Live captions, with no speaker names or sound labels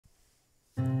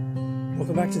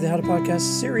Welcome back to the How to Podcast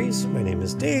series. My name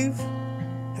is Dave.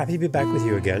 Happy to be back with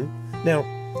you again. Now,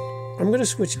 I'm going to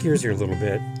switch gears here a little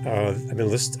bit.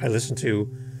 I listen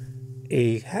to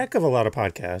a heck of a lot of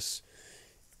podcasts.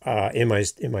 In my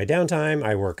downtime,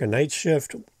 I work a night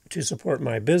shift to support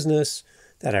my business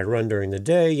that I run during the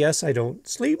day. Yes, I don't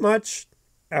sleep much,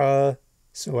 so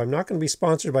I'm not going to be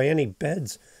sponsored by any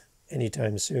beds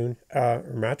anytime soon, or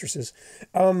mattresses.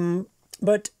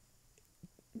 But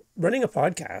running a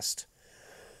podcast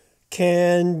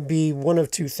can be one of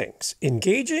two things: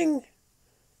 engaging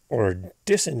or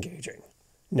disengaging.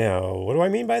 Now, what do I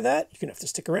mean by that? You're going to have to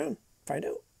stick around, find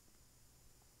out.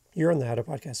 You're on the How to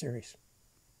Podcast series.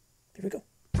 Here we go.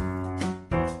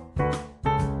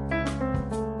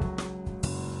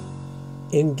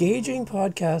 Engaging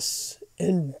podcasts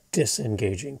and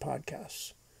disengaging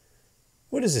podcasts.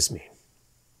 What does this mean?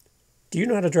 Do you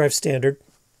know how to drive standard?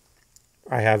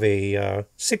 I have a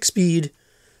 6-speed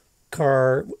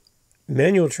car,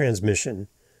 manual transmission.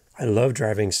 I love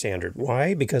driving standard.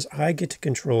 Why? Because I get to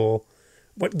control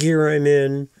what gear I'm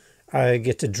in. I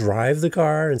get to drive the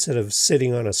car instead of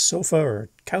sitting on a sofa or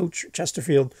couch or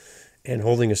Chesterfield and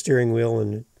holding a steering wheel.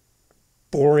 And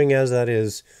boring as that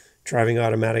is, driving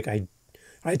automatic,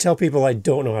 I tell people I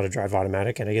don't know how to drive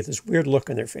automatic, and I get this weird look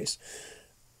on their face.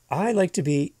 I like to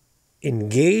be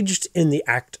engaged in the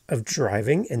act of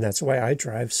driving, and that's why I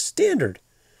drive standard.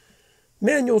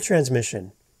 Manual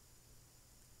transmission.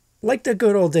 Like the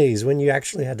good old days when you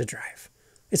actually had to drive.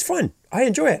 It's fun. I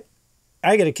enjoy it.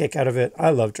 I get a kick out of it.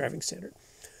 I love driving standard.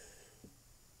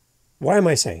 Why am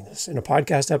I saying this? In a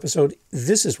podcast episode,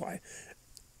 this is why.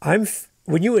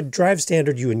 When you drive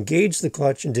standard, you engage the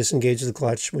clutch and disengage the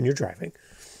clutch when you're driving.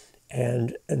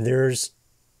 And there's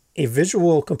a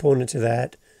visual component to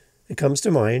that comes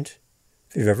to mind,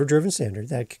 if you've ever driven standard,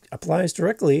 that applies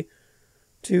directly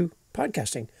to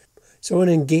podcasting. So an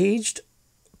engaged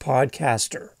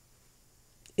podcaster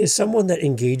is someone that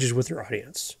engages with your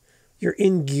audience. You're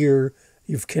in gear,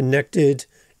 you've connected,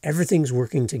 everything's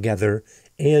working together,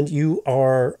 and you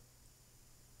are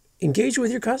engaged with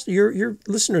your customer, your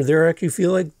listener.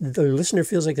 The listener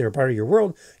feels like they're a part of your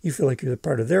world. You feel like you're a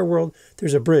part of their world.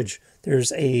 There's a bridge.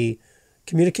 There's a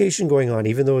communication going on,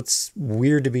 even though it's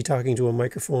weird to be talking to a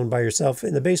microphone by yourself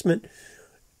in the basement.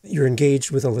 You're engaged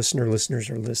with a listener. Listeners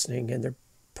are listening, and they're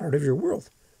part of your world.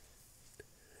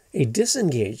 A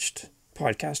disengaged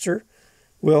podcaster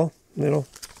will, it'll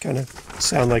kind of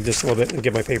sound like this a little bit. And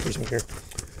get my papers in here.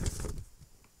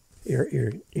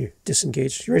 You're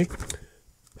disengaged. You ready?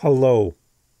 Hello.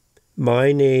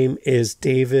 My name is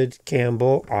David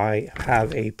Campbell. I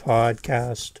have a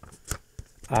podcast.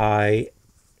 I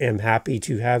am happy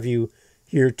to have you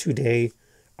here today.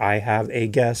 I have a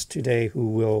guest today who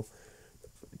will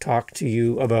talk to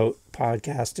you about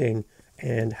podcasting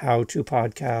and how to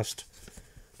podcast.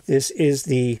 This is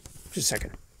just a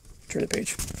second, turn the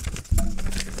page.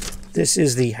 This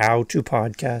is the How to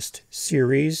Podcast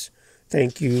series.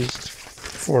 Thank you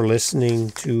for listening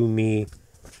to me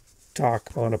talk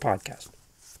on a podcast.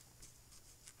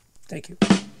 Thank you.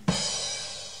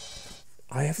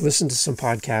 I have listened to some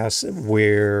podcasts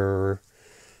where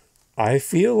I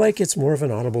feel like it's more of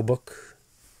an audible book.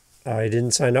 I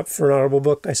didn't sign up for an audible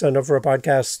book. I signed up for a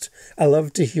podcast. I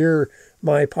love to hear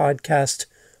my podcast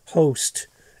host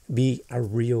be a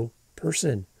real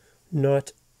person,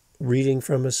 not reading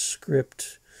from a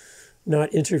script,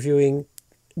 not interviewing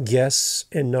guests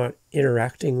and not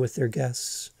interacting with their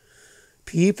guests.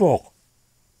 People.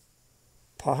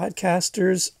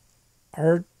 Podcasters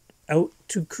are out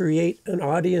to create an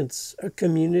audience, a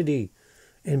community,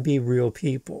 and be real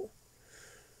people.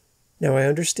 Now, I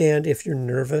understand if you're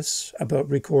nervous about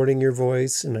recording your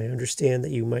voice, and I understand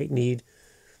that you might need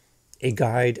a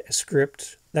guide, a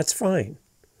script. That's fine.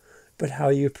 But how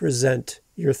you present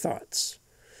your thoughts.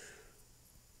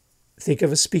 Think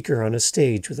of a speaker on a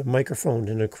stage with a microphone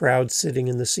and a crowd sitting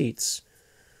in the seats.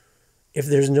 If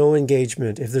there's no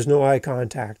engagement, if there's no eye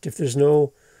contact, if there's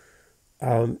no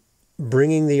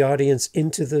bringing the audience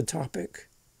into the topic,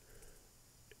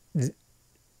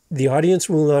 the audience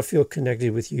will not feel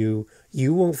connected with you.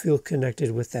 You won't feel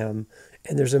connected with them.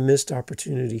 And there's a missed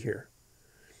opportunity here.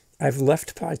 I've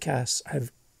left podcasts.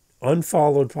 I've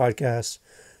unfollowed podcasts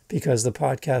because the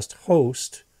podcast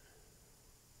host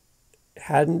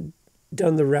hadn't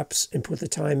done the reps and put the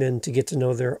time in to get to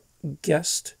know their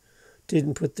guest,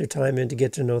 didn't put their time in to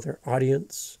get to know their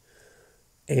audience,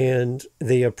 and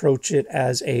they approach it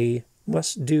as a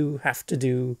must-do,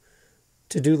 have-to-do,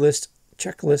 to-do list,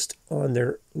 checklist on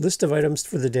their list of items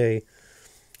for the day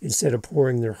instead of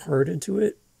pouring their heart into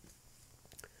it.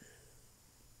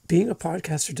 Being a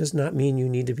podcaster does not mean you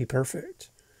need to be perfect.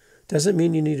 Doesn't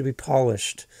mean you need to be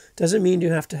polished. Doesn't mean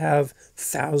you have to have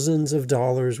thousands of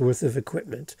dollars worth of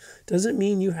equipment. Doesn't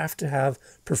mean you have to have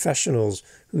professionals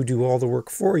who do all the work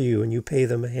for you and you pay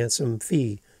them a handsome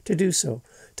fee to do so.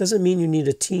 Doesn't mean you need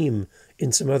a team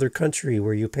in some other country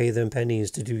where you pay them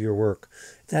pennies to do your work.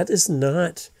 That is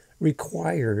not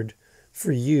required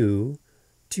for you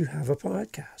to have a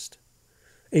podcast.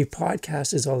 A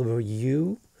podcast is all about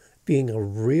you being a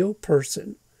real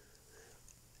person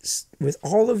with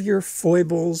all of your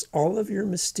foibles, all of your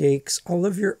mistakes, all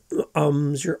of your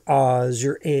your ahs,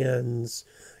 your ands,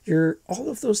 all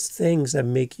of those things that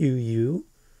make you you.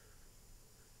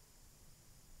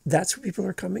 That's who people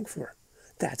are coming for.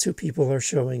 That's who people are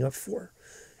showing up for.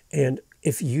 And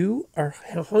if you are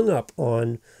hung up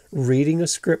on reading a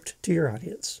script to your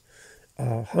audience,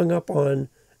 hung up on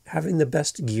having the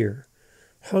best gear,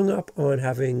 hung up on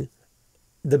having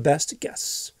the best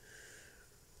guests,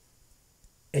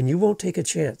 and you won't take a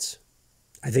chance,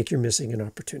 I think you're missing an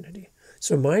opportunity.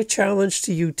 So my challenge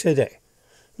to you today,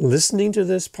 listening to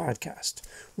this podcast,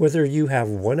 whether you have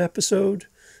one episode,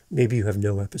 maybe you have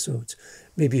no episodes,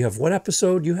 maybe you have one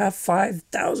episode, you have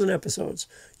 5,000 episodes,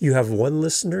 you have one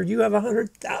listener, you have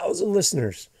 100,000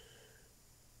 listeners.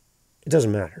 It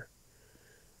doesn't matter.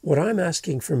 What I'm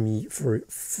asking from you,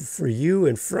 for you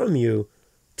and from you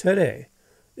today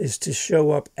is to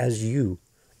show up as you,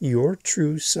 your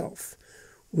true self,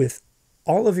 with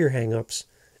all of your hang-ups,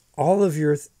 all of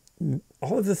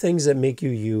the things that make you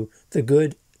you, the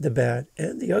good, the bad,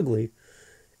 and the ugly,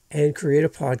 and create a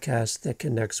podcast that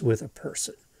connects with a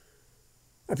person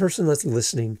that's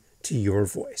listening to your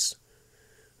voice.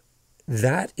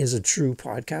 That is a true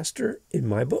podcaster in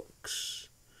my books.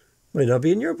 Might not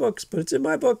be in your books, but it's in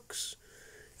my books.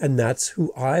 And that's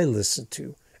who I listen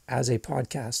to as a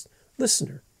podcast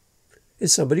listener,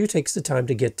 is somebody who takes the time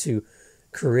to get to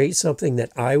create something that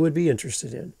I would be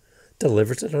interested in,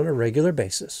 delivers it on a regular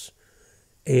basis,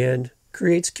 and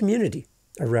creates community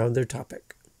around their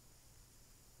topic.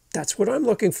 That's what I'm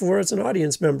looking for as an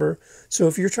audience member. So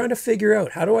if you're trying to figure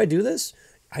out, how do I do this?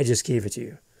 I just gave it to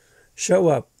you. Show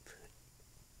up.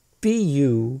 Be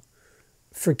you.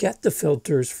 Forget the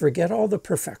filters. Forget all the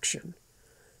perfection.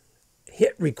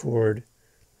 Hit record.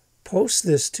 Post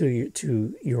this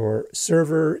to your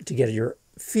server to get your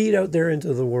feed out there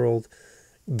into the world.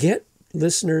 Get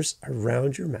listeners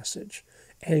around your message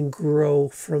and grow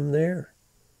from there.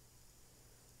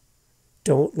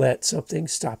 Don't let something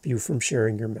stop you from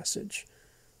sharing your message.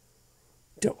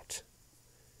 Don't.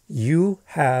 You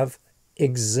have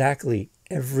exactly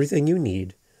everything you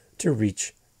need to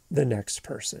reach the next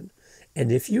person.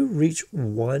 And if you reach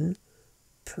one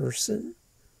person,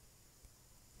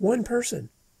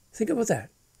 think about that.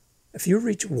 If you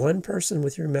reach one person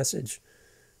with your message,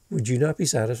 would you not be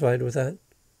satisfied with that?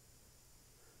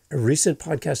 A recent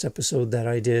podcast episode that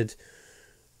I did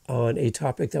on a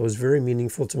topic that was very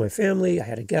meaningful to my family. I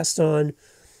had a guest on.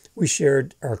 We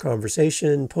shared our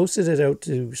conversation, posted it out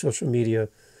to social media.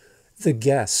 The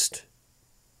guest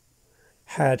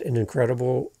had an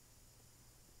incredible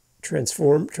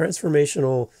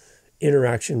transformational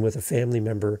interaction with a family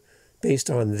member based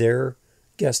on their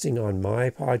guesting on my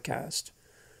podcast.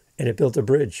 And it built a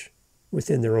bridge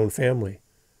within their own family.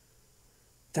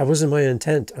 That wasn't my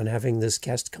intent on having this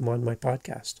guest come on my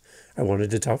podcast. I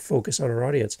wanted to focus on our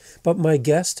audience. But my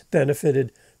guest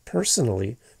benefited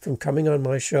personally from coming on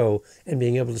my show and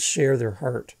being able to share their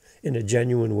heart in a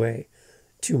genuine way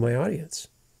to my audience.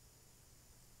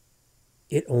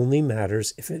 It only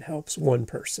matters if it helps one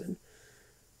person.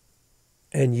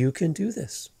 And you can do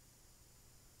this.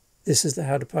 This is the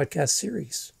How to Podcast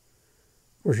series.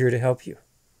 We're here to help you.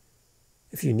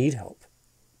 If you need help,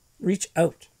 reach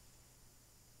out.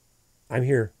 I'm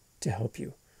here to help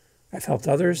you. I've helped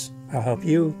others. I'll help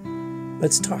you.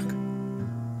 Let's talk.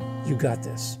 You got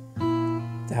this.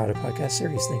 The How to Podcast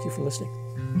series. Thank you for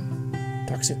listening.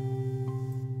 Talk soon.